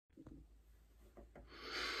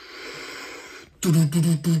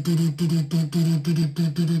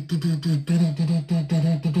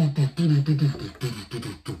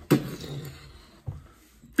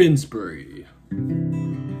Finsperry.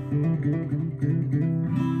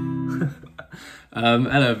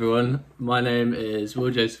 Hello everyone, my name is Will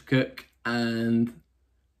Joseph Cook and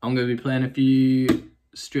I'm going to be playing a few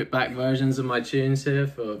stripped back versions of my tunes here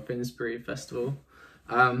for Finsperry Festival.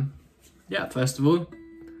 Yeah, first of all,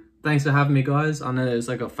 thanks for having me guys. I know it's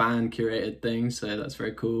like a fan curated thing, so that's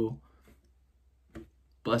very cool.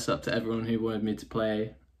 Bless up to everyone who wanted me to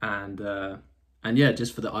play, and yeah,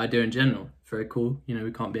 just for the idea in general, very cool. You know,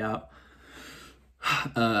 we can't be out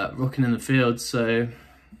rocking in the fields, so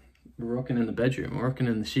we're rocking in the bedroom, we're rocking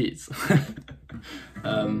in the sheets.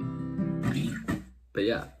 But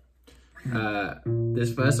yeah,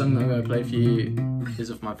 this first song that I'm going to play for you is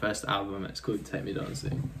off my first album. It's called Take Me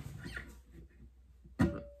Dancing.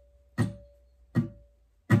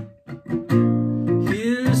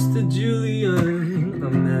 Here's to Julian, a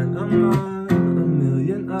man among a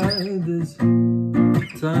million others,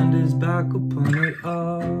 turned his back upon it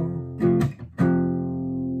all.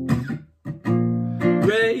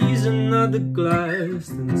 Raise another glass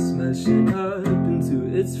and smash it up into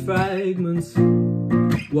its fragments,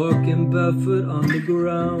 walking barefoot on the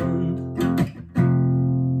ground.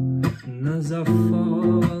 And as I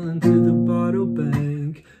fall into the bottle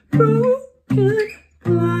bank, broken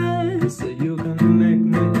glass, so you can make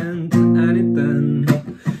me into anything,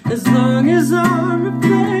 as long as I'm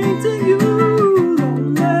replaying to you.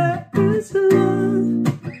 Long is love,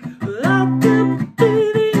 well, I could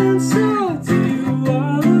be the answer to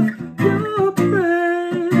all of your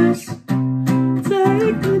prayers.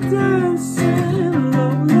 Take me dancing,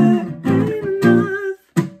 lonely ain't enough,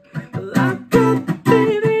 well, I could be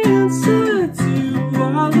the answer to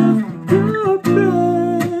all of your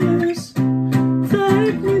prayers.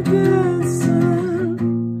 Take me dancing,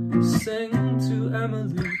 sing to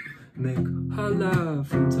Emily, make her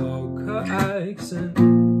laugh and talk her accent,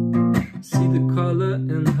 see the color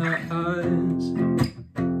in her eyes.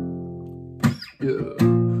 Yeah.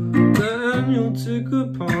 Then you'll take her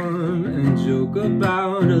palm and joke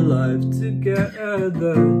about a life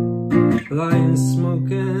together, lying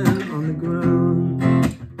smoking on the ground.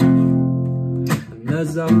 And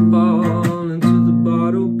as I fall into the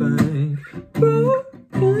bottle bank,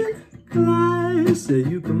 broken glass, say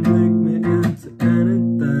you can make me into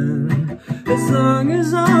anything, as long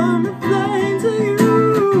as I'm replying to you.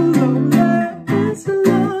 Lonely is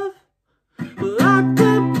love, well, I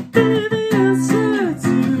could be the answer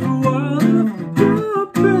to all of your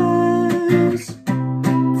prayers.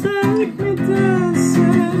 Take me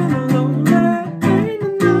dancing, lonely ain't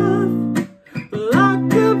enough, well, I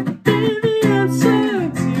could be the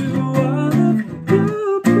answer to all of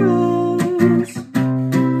your prayers.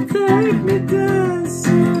 Take me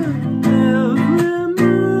dancing every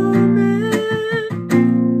moment.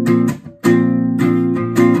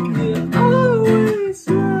 You're always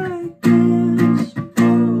like this,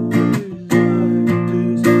 always like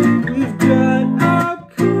this. We've got our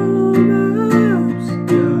come-ups,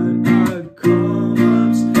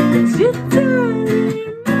 it's your dirty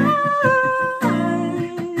mind.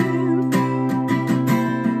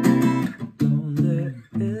 Lonely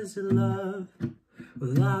is love,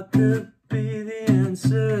 well, I could be the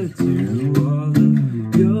answer to all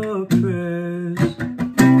of your prayers.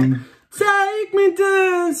 Take me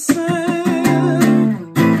dancing,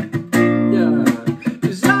 yeah,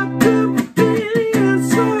 'cause I could be the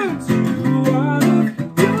answer to all of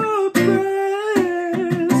your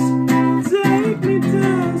prayers. Take me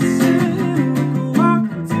dancing, we can walk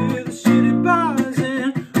to the shitty bars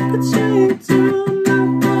and put you into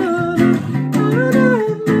nothing. I don't know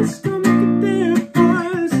if this gonna make a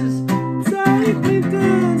difference. Take me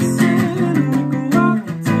dancing, we can walk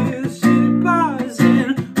to the shitty bars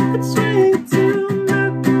and put you into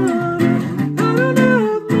nothing. I don't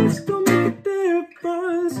know if this gonna make a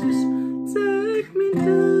difference. Just take me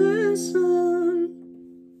dancing.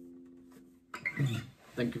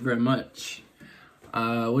 Thank you very much.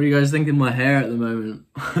 What do you guys think of my hair at the moment?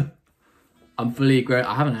 I'm fully grown.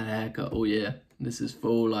 I haven't had a haircut all year. This is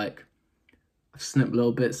full, like, I've snipped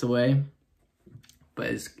little bits away, but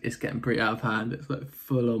it's getting pretty out of hand. It's like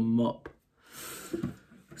full on mop,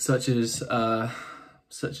 such as the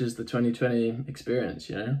 2020 experience,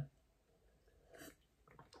 you know.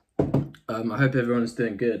 I hope everyone is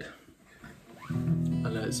doing good. I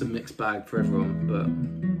know it's a mixed bag for everyone, but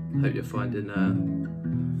I hope you're finding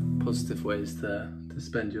positive ways to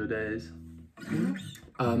spend your days.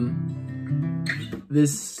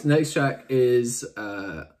 This next track is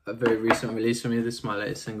a very recent release for me. This is my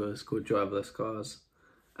latest single. It's called Driverless Cars.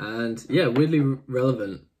 And yeah, weirdly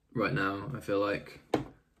relevant right now. I feel like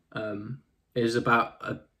it was about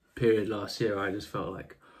a period last year where I just felt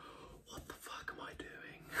like, what the fuck am I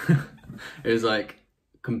doing? It was like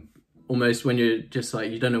almost when you're just like,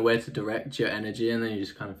 you don't know where to direct your energy, and then you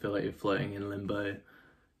just kind of feel like you're floating in limbo,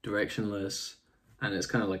 directionless, and it's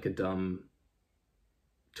kind of like a dumb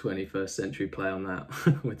 21st century play on that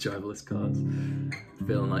with driverless cars,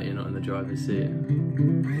 feeling like you're not in the driver's seat.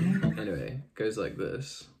 Anyway, it goes like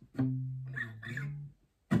this.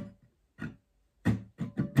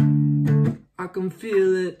 I can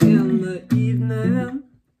feel it in the evening,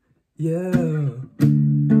 yeah.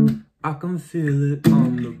 I can feel it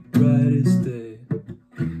on the brightest day.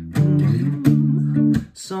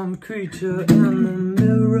 Some creature in the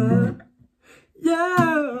mirror,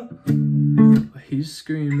 yeah. He's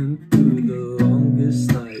screaming through the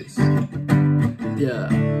longest nights. Yeah,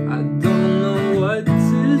 I don't know what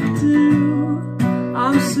to do.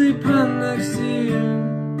 I'm sleeping next to you,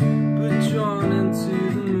 but drawn into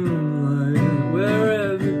the moonlight where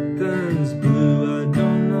everything's blue. I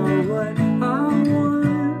don't know what I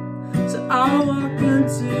want, so I walk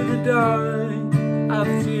into the dark. I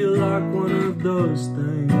feel like one of those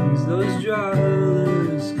things, those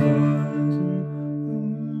driverless cars.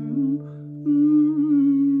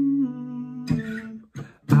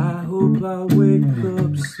 I hope I wake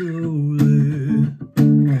up slowly.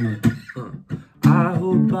 I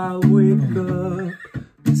hope I wake up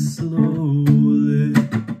slowly.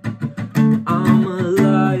 I'm a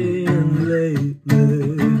lying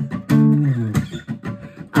lately.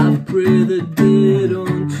 I pray the day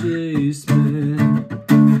don't chase me.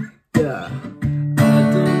 Yeah, I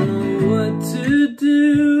don't know what to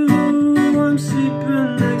do. I'm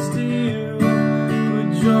sleeping next to you.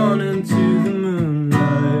 We're drawn into the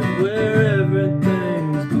moonlight where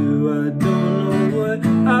everything's blue. I don't know what I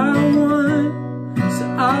want, so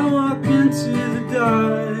I walk into the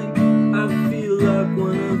dark. I feel like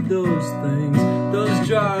one of those things, those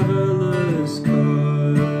driverless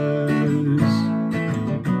cars,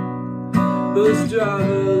 those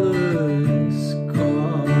driverless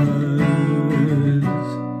cars,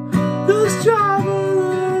 those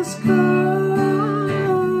driverless cars,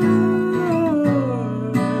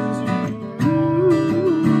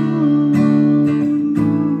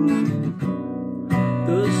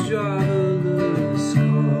 those driverless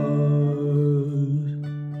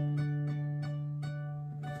cars.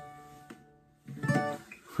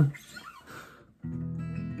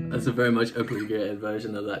 That's a very much abbreviated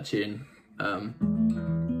version of that tune. But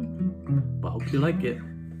I hope you like it.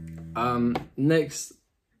 Next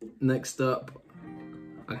up,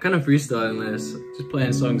 I'm kind of freestyling this, just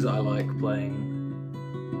playing songs that I like playing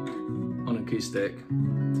on acoustic.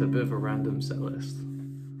 It's a bit of a random set list.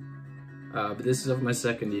 But this is off my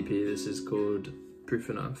second EP. This is called Proof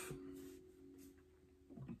Enough.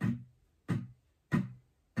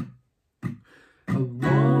 I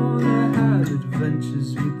wanna have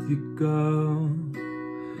adventures with you, girl.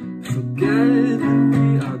 Forget that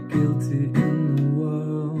we are guilty in the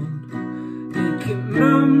world. Make it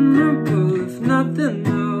memorable if nothing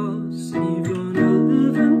else. Even a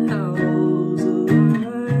living hell's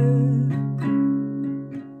alive.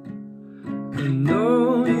 I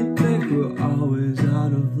know you think we're always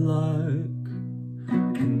out of luck,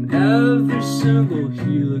 and every single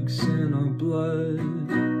helix in our blood.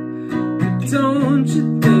 But don't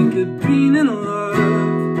you think that being in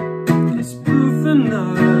love is proof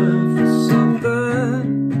enough for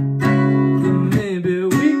something? Then maybe we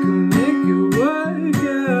can make it work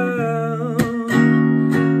out.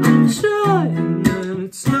 I'm trying and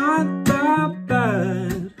it's not that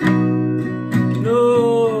bad.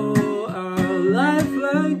 No, our life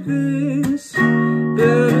like this,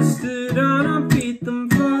 better stood on our feet than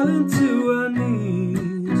falling to our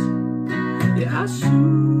knees. Yeah, I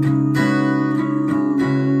should.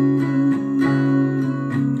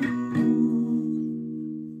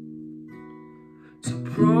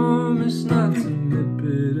 Promise not to nip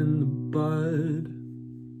it in the bud.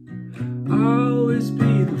 I'll always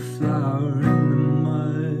be the flower in the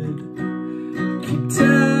mud. Keep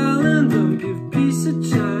telling them, give peace a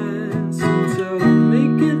chance until they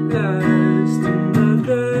make it last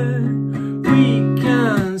another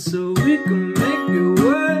weekend, so we can make it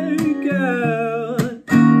work out.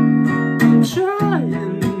 I'm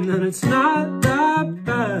trying and it's not that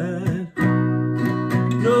bad.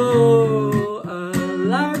 No,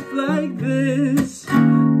 like this,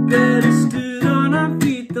 better stood on our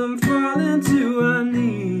feet than falling to our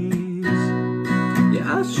knees.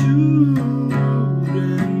 Yeah, I shoot and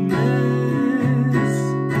miss,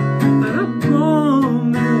 but I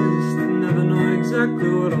promise to never know exactly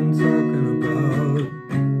what I'm talking about.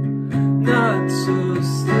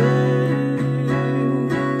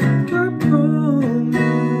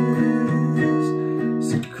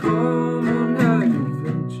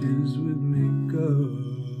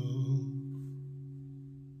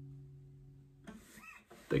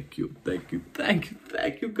 Thank you, thank you, thank you,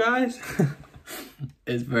 thank you, guys.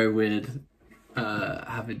 It's very weird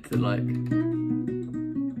having to like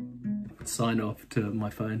sign off to my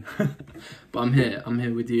phone. But I'm here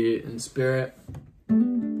with you in spirit.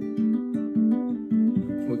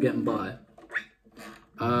 We're getting by.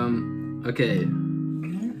 Okay,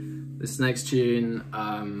 this next tune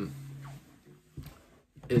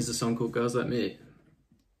is a song called Girls Like Me.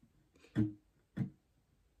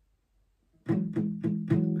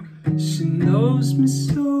 She knows me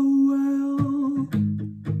so well.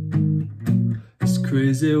 It's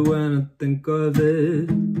crazy when I think of it.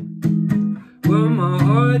 Well, my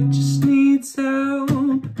heart just needs help.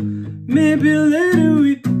 Maybe later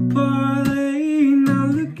we could parlay. Now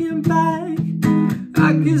looking back,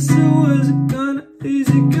 I guess it wasn't gonna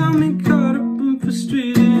easy. Got me caught up and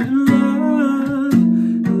frustrated in love.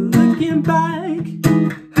 Looking back,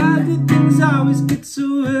 how did things always get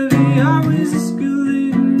so heavy? Always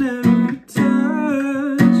escalating every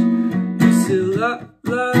touch. You say la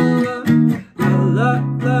la la la la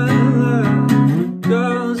la la.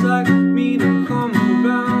 Girls like me don't come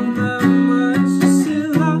around that much. You say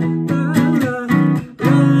la la la la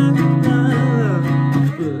la la.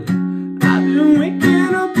 But I've been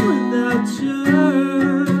waking up without you.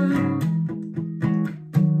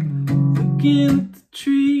 Looking at the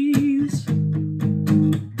trees,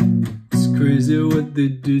 it's crazy what they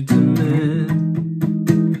do to men.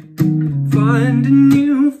 Finding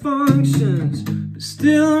new functions, but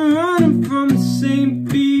still I'm running from the same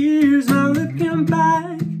fears. Now looking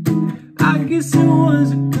back, I guess it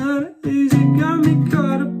wasn't kinda easy. Got me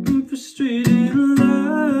caught up and frustrated in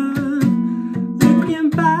love. Looking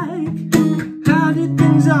back, how did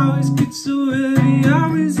things always get so heavy?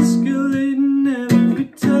 Always escalating every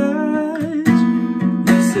touch.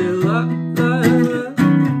 You say la la la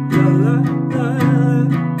la la la.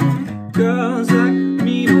 Girls like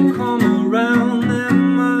me don't come around that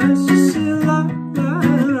much. You say la la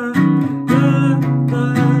la la la la.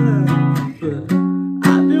 But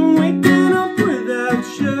I've been waking up without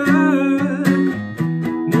you.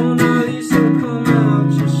 Mona Lisa, come out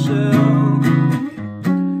your shell.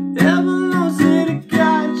 Heaven knows that it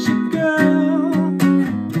got you, girl.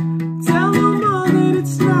 Tell them all that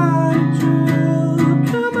it's not a drill.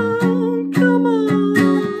 Come on, come on.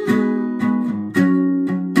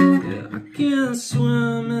 Yeah, I can't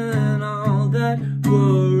swim in all that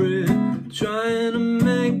worry, trying to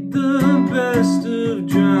make the best of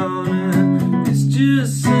drowning. It's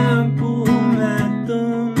just simple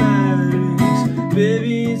mathematics.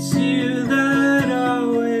 Baby, it's you that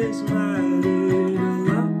always matters.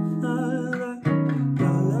 La la la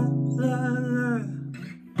la la la.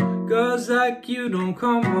 Girls like you don't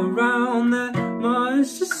come around that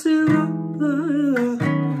much. Just say la la la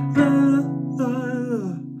la la la.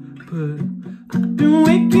 But I've been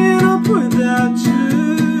waking up without you.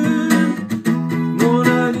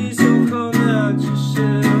 Mona Lisa, come out your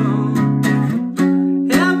shell.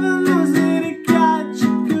 Heaven knows that it got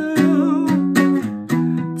you, girl.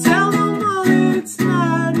 Tell them all that it's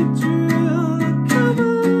not a drill. Come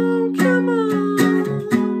on, come on.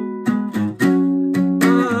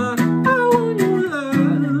 I want your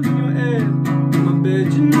love, your head, my bed,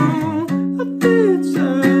 you know. I feel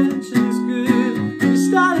touch, it's good. We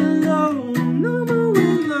started low, no more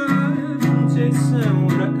with love. I'm chasing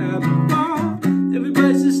what I have before.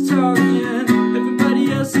 Everybody's just talking, everybody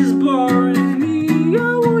else is boring me. I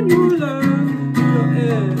want your love, your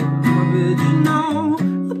head, my bed, you know.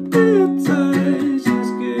 I feel touch, it's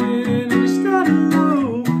good. We started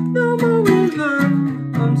low, no more with love.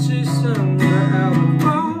 I'm chasing what I have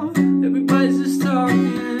before. Everybody's just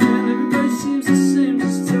talking, everybody seems the same,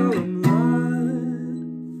 just tell them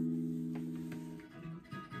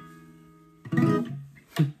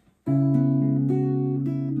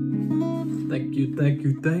thank you, thank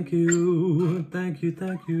you, thank you, thank you,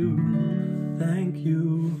 thank you, thank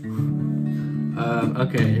you.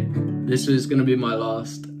 Okay, this is gonna be my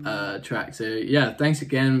last track. So yeah, thanks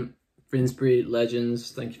again, Finsperry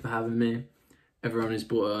legends. Thank you for having me. Everyone who's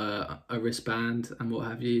bought a wristband and what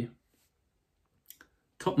have you.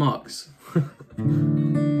 Top marks.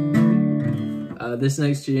 This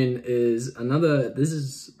next tune is this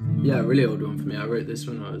is, yeah, a really old one for me. I wrote this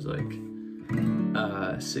when I was like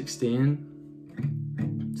 16.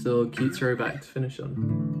 Still a cute throwback to finish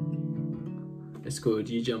on. It's called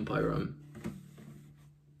You Jump, I Run.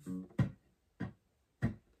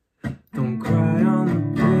 Don't cry on the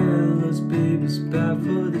pillows, baby, it's bad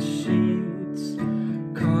for the sheets.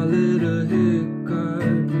 Call it a hiccup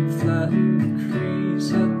and flatten the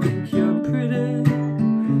crease. I think you're pretty,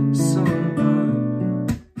 someone.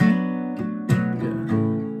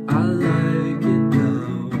 Yeah, I like it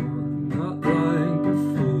now.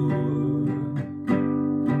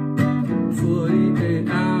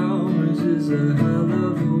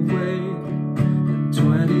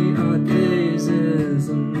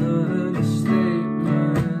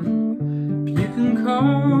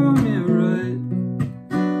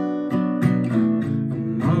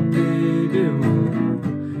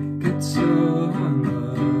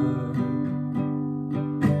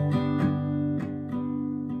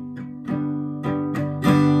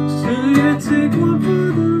 take one for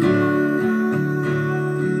the ride,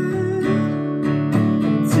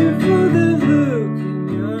 two for that look in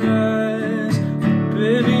your eyes.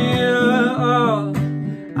 Baby, you're all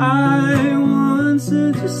I want,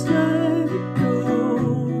 so just let it go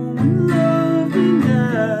and love me now.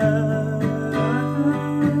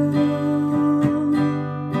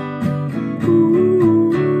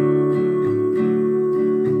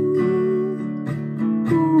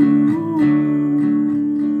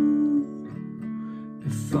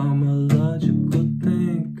 If I'm a logical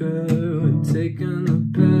thinker, we're taking the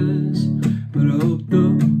piss, but I hope the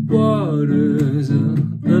water's a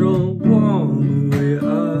little warm where we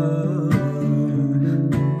are.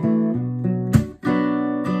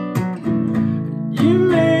 You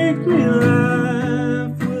make me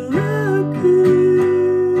laugh, we're lucky,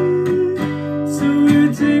 so we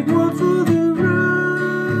take one for the ride,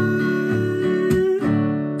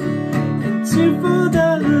 and two for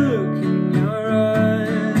that look in your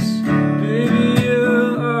eyes. Baby,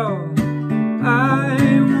 you're all I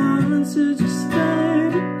want, so just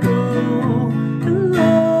let it go and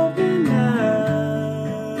love me now.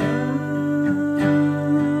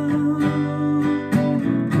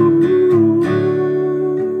 Ooh,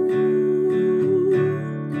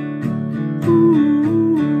 ooh.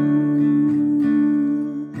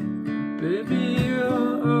 Baby,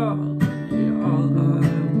 you're all I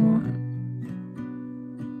want.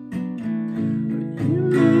 You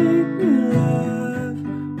make me laugh,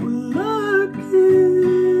 we're lucky.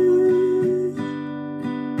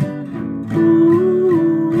 Ooh.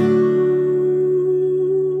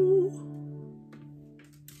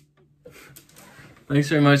 Thanks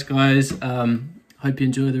very much, guys. Hope you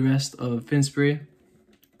enjoy the rest of Finsperry.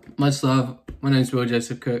 Much love. My name's Will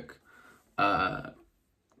Joseph Cook.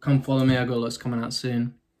 Come follow me. I got lots coming out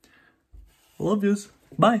soon. Love yous.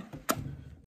 Bye.